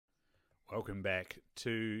Welcome back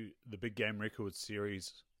to the Big Game Records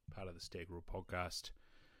series, part of the Stag Rule podcast.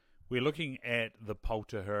 We're looking at the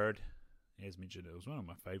Poulter herd. As mentioned, it was one of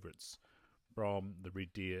my favourites from the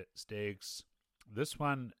Red Deer Stags. This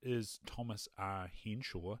one is Thomas R.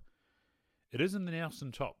 Henshaw. It is in the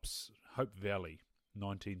Nelson Tops, Hope Valley,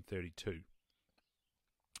 1932.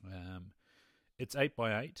 It's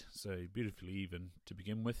 8x8, so beautifully even to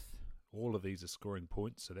begin with. All of these are scoring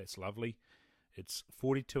points, so that's lovely. It's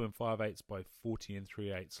 42 5/8 by 40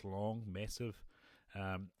 3/8 long, massive,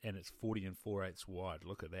 and it's 40 4/8 wide.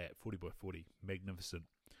 Look at that, 40 by 40, magnificent.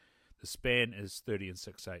 The span is 30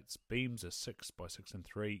 6/8. Beams are 6 by 6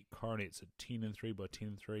 3. Coronets are 10 3 by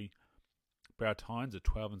 10 3. Brow tines are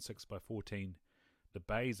 12 6 by 14. The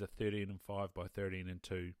bays are 13 5 by 13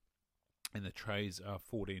 2. And the trays are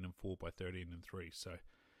 14 4 by 13 3. So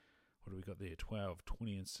what do we got there? 12,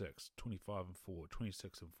 20 6, 25 4,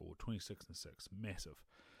 26 4, 26 6. Massive.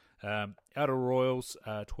 Outer royals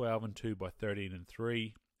are 12 2 by 13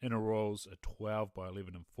 3. Inner royals are 12 by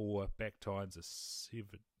 11 4. Back tines are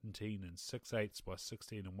 17 6/8 by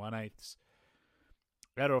 16 1/8.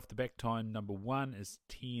 Outer off the back tine number 1 is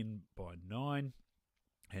 10 by 9.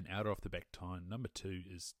 And outer off the back tine number 2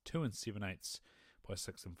 is 2 7/8 by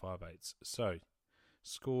 6 5/8. So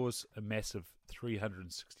scores a massive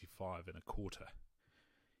 365 1/4.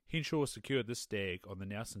 Henshaw secured this stag on the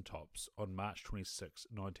Nelson Tops on March 26,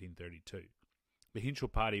 1932. The Henshaw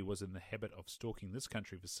party was in the habit of stalking this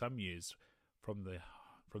country for some years from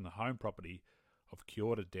the home property of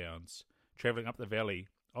Kiora Downs, travelling up the valley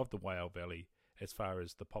of the Whale Valley as far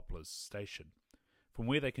as the Poplars station, from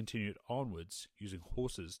where they continued onwards using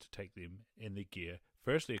horses to take them and their gear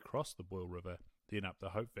firstly across the Boyle River, then up the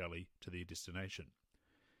Hope Valley to their destination.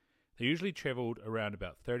 They usually travelled around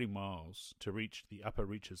about 30 miles to reach the upper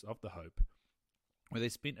reaches of the Hope, where they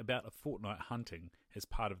spent about a fortnight hunting as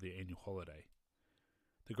part of their annual holiday.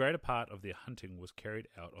 The greater part of their hunting was carried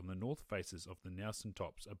out on the north faces of the Nelson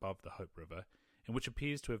Tops above the Hope River, and which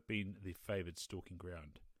appears to have been their favoured stalking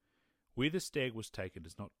ground. Where the stag was taken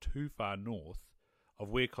is not too far north of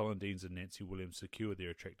where Colin Deans and Nancy Williams secured their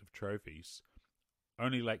attractive trophies,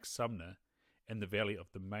 only Lake Sumner and the valley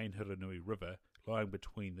of the main Hiranui River lying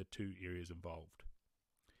between the two areas involved.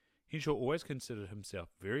 Henshaw always considered himself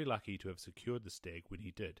very lucky to have secured the stag when he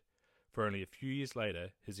did, for only a few years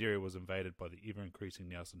later his area was invaded by the ever-increasing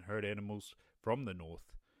Nelson herd animals from the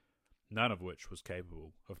north, none of which was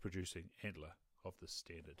capable of producing antler of this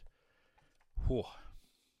standard. Whew.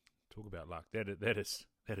 Talk about luck. That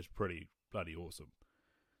is pretty bloody awesome.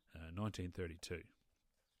 1932.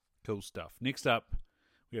 Cool stuff. Next up,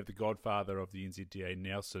 we have the godfather of the NZDA,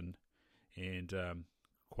 Nelson, and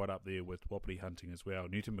quite up there with wapiti hunting as well.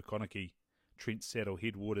 Newton McConaughey, Trent Saddle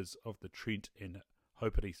headwaters of the Trent and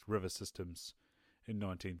Hoperi river systems in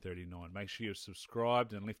 1939. Make sure you're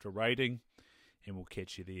subscribed and left a rating, and we'll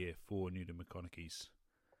catch you there for Newton McConaughey's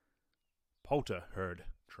Poulter Herd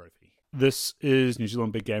Trophy. This is New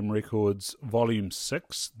Zealand Big Game Records Volume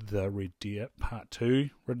 6, The Red Deer Part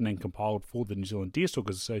 2, written and compiled for the New Zealand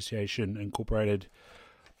Deerstalkers Association, incorporated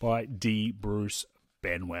by D. Bruce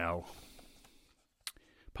Banwell.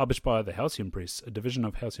 Published by the Halcyon Press, a division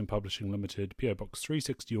of Halcyon Publishing Limited, PO Box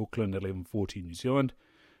 360 Auckland, 1140 New Zealand.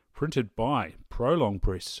 Printed by Prolong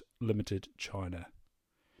Press Limited, China.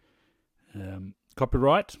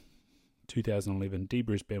 Copyright 2011, D.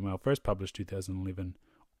 Bruce Banwell, first published 2011,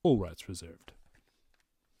 all rights reserved.